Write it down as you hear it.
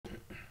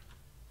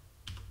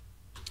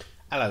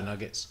Hello,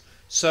 Nuggets.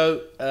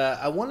 So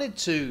I wanted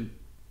to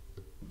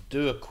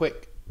do a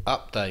quick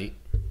update.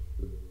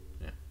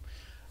 Yeah.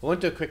 I want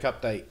to do a quick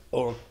update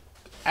or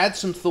add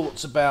some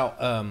thoughts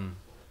about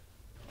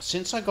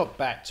since I got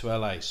back to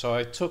LA. So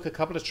I took a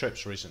couple of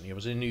trips recently. I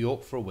was in New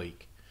York for a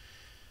week,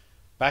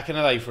 back in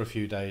LA for a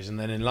few days, and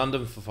then in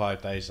London for 5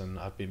 days. And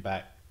I've been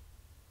back,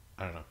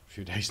 I don't know, a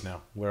few days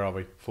now. Where are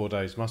we? 4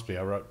 days. Must be.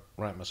 I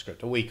write my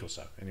script. A week or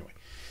so. Anyway.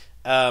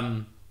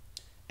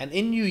 And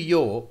in New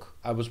York,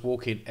 I was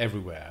walking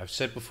everywhere. I've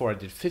said before I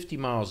did 50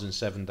 miles in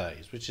 7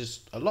 days, which is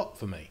a lot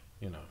for me,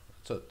 you know.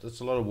 That's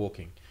a lot of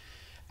walking.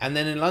 And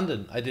then in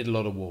London, I did a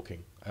lot of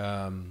walking.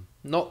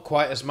 Not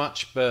quite as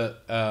much,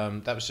 but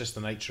that was just the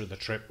nature of the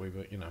trip. We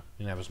were, didn't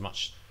have as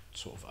much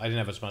I didn't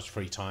have as much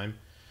free time.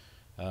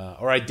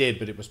 Or I did,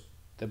 but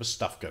there was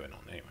stuff going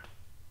on anyway.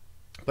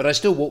 But I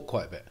still walked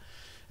quite a bit.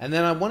 And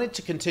then I wanted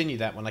to continue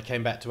that when I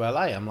came back to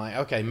LA. I'm like,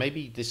 okay,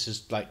 maybe this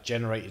has like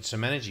generated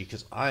some energy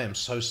because I am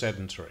so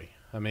sedentary.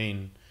 I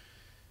mean,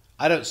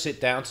 I don't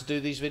sit down to do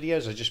these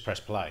videos. I just press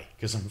play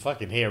because I'm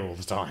fucking here all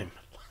the time.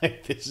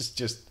 Like, this is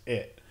just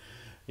it.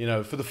 You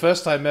know, for the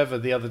first time ever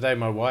the other day,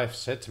 my wife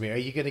said to me, "Are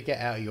you going to get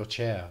out of your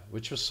chair?"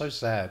 Which was so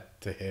sad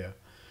to hear.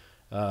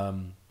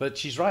 But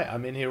she's right.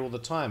 I'm in here all the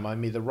time.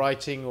 I'm either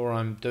writing or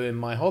I'm doing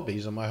my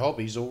hobbies, and my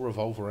hobbies all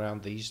revolve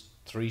around these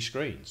three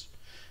screens.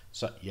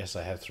 So yes,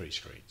 I have three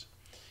screens.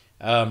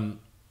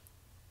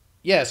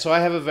 Yeah, so I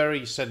have a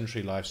very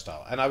sedentary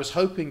lifestyle, and I was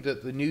hoping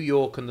that the New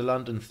York and the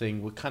London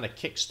thing would kind of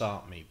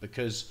kickstart me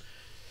because,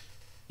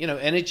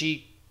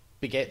 energy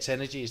begets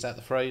energy. Is that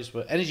the phrase?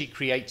 But energy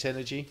creates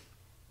energy,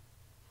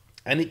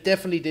 and it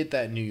definitely did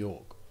that in New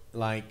York.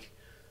 Like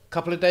a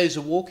couple of days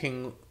of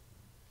walking,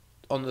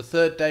 on the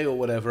third day or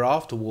whatever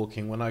after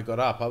walking, when I got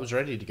up, I was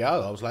ready to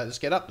go. I was like, let's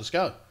get up, let's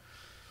go.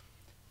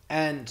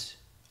 And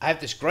I have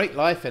this great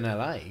life in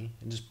LA,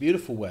 and this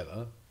beautiful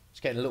weather. It's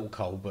getting a little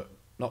cold, but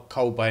not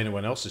cold by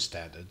anyone else's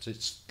standards.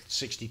 It's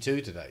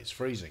 62 today. It's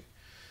freezing.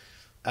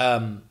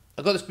 I've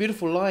got this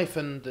beautiful life,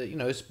 and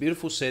it's a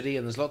beautiful city,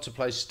 and there's lots of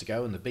places to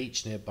go, and the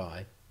beach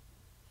nearby.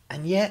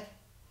 And yet,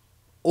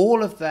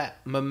 all of that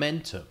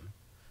momentum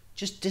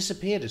just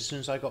disappeared as soon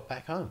as I got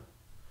back home.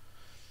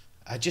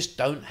 I just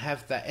don't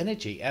have that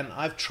energy, and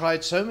I've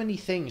tried so many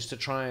things to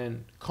try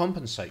and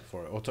compensate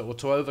for it, or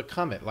to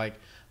overcome it, like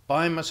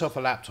buying myself a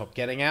laptop,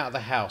 getting out of the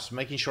house,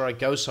 making sure I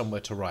go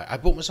somewhere to write. I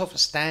bought myself a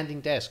standing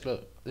desk.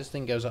 Look, this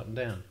thing goes up and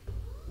down.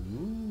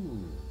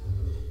 Ooh.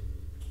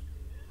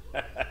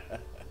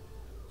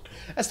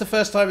 That's the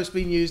first time it's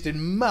been used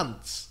in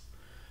months.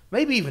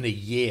 Maybe even a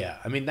year.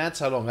 I mean, that's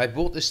how long. I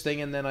bought this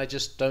thing and then I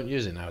just don't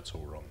use it. Now it's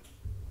all wrong.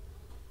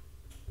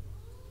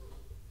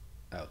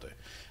 That'll do.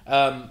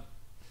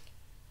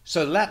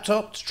 So the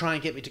laptop to try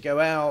and get me to go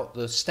out,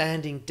 the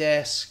standing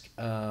desk,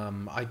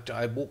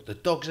 I walk the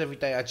dogs every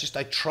day. I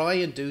try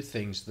and do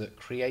things that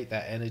create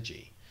that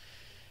energy.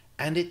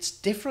 And it's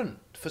different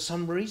for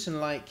some reason.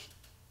 Like,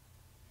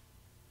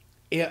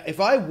 if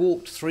I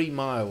walked 3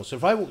 miles,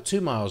 if I walked 2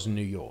 miles in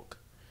New York,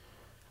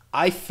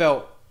 I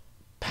felt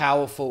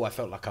powerful. I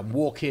felt like I'm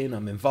walking,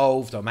 I'm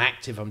involved, I'm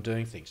active, I'm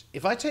doing things.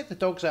 If I take the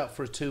dogs out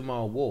for a 2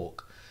 mile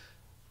walk,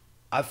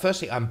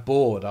 firstly, I'm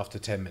bored after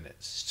 10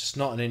 minutes. It's just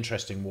not an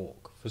interesting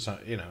walk.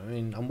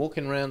 I'm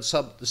walking around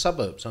the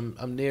suburbs.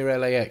 I'm near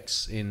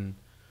LAX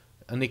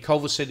near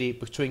Culver City,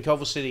 between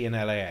Culver City and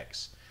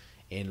LAX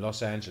in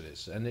Los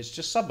Angeles, and it's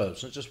just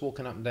suburbs. It's just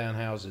walking up and down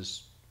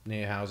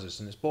near houses,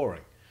 and it's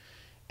boring.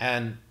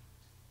 And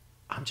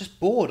I'm just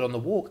bored on the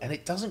walk, and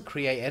it doesn't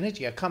create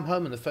energy. I come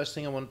home, and the first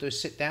thing I want to do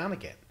is sit down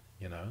again,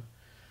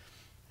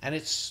 and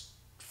it's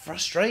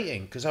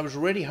frustrating because I was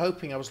really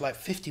hoping I was like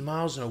 50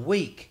 miles in a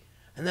week,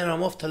 and then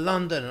I'm off to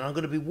London, and I'm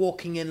going to be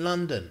walking in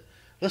London.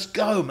 Let's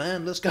go,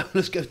 man. Let's go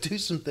do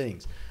some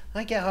things.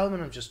 I get home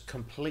and I'm just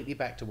completely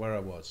back to where I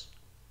was.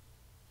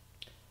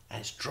 And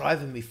it's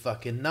driving me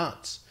fucking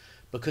nuts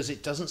because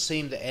it doesn't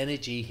seem that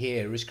energy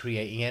here is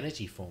creating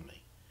energy for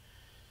me.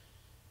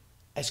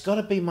 It's got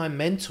to be my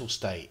mental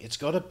state. It's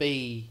got to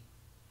be...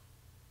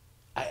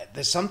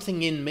 there's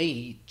something in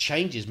me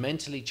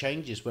mentally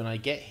changes when I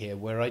get here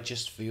where I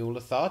just feel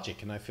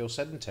lethargic and I feel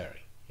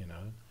sedentary,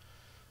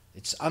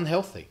 It's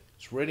unhealthy.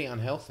 It's really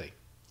unhealthy.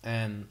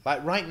 And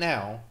like right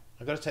now,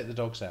 I've got to take the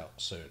dogs out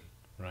soon,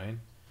 right?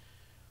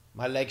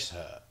 My legs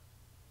hurt.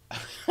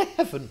 I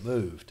haven't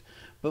moved,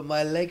 but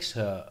my legs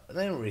hurt.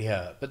 They don't really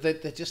hurt, but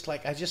they're just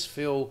like, I just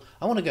feel,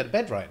 I want to go to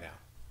bed right now.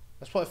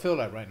 That's what I feel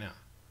like right now.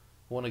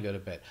 I want to go to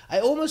bed. I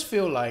almost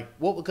feel like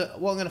what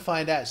I'm going to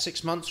find out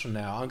 6 months from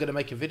now, I'm going to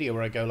make a video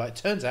where I go like,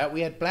 turns out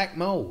we had black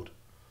mold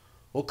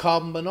or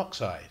carbon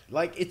monoxide.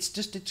 Like,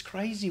 it's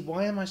crazy.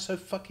 Why am I so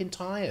fucking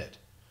tired?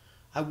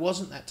 I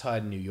wasn't that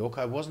tired in New York.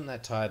 I wasn't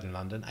that tired in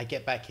London. I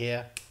get back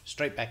here,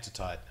 straight back to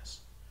tiredness.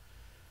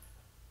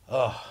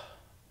 Oh,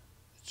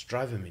 it's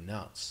driving me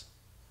nuts.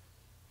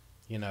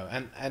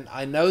 And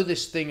I know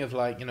this thing of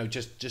like,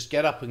 just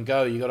get up and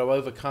go. You got to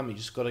overcome it. You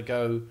just got to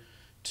go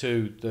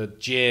to the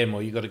gym,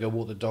 or you got to go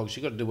walk the dogs.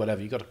 You got to do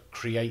whatever. You got to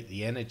create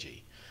the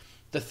energy.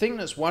 The thing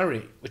that's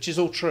worrying, which is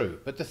all true,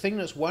 but the thing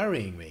that's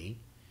worrying me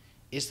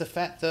is the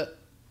fact that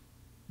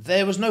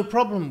There was no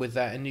problem with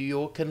that in New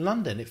York and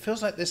London. It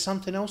feels like there's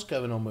something else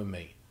going on with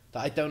me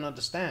that I don't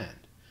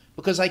understand.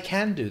 Because I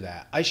can do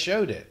that. I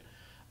showed it.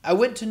 I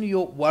went to New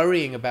York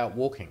worrying about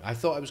walking. I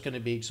thought I was going to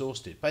be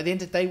exhausted. By the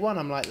end of day one,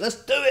 I'm like,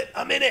 let's do it.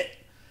 I'm in it.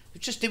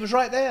 It was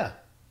right there.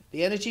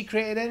 The energy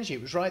created energy.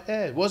 It was right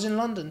there. It was in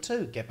London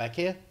too. Get back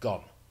here,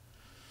 gone.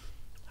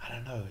 I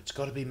don't know. It's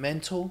got to be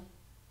mental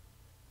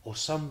or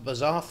some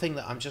bizarre thing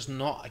that I'm just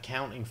not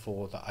accounting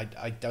for that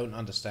I don't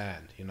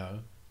understand, you know.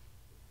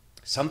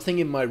 Something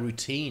in my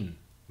routine,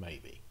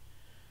 maybe.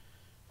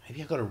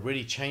 Maybe I've got to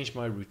really change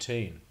my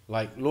routine.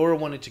 Like, Laura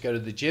wanted to go to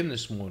the gym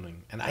this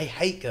morning, and I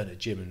hate going to the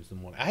gym in the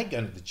morning. I hate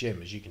going to the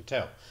gym, as you can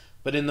tell.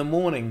 But in the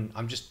morning,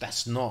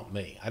 that's not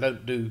me. I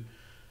don't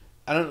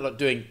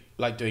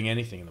like doing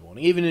anything in the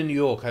morning. Even in New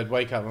York, I'd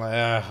wake up and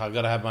I've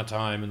got to have my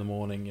time in the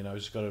morning, you know,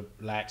 just got to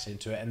relax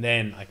into it, and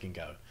then I can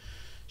go.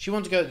 She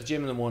wanted to go to the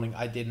gym in the morning,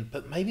 I didn't,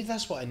 but maybe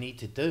that's what I need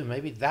to do.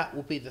 Maybe that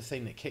will be the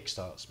thing that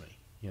kickstarts me,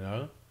 you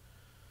know?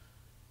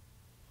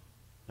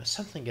 There's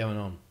something going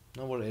on. I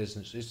don't know what it is.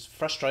 It's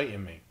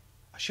frustrating me.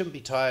 I shouldn't be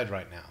tired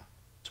right now.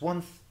 It's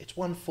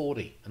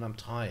 1:40 and I'm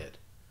tired.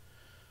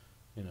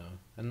 You know,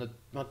 and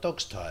my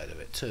dog's tired of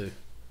it too.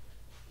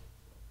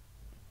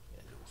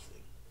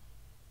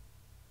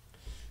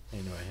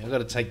 Anyway, I've got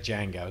to take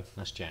Django.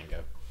 That's Django.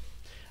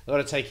 I've got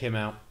to take him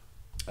out.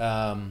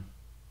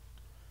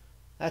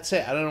 That's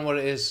it. I don't know what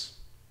it is.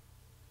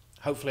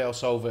 Hopefully I'll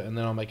solve it and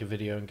then I'll make a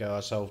video and go, I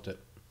solved it.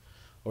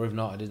 Or if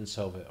not, I didn't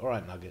solve it. All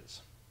right,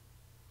 Nuggets.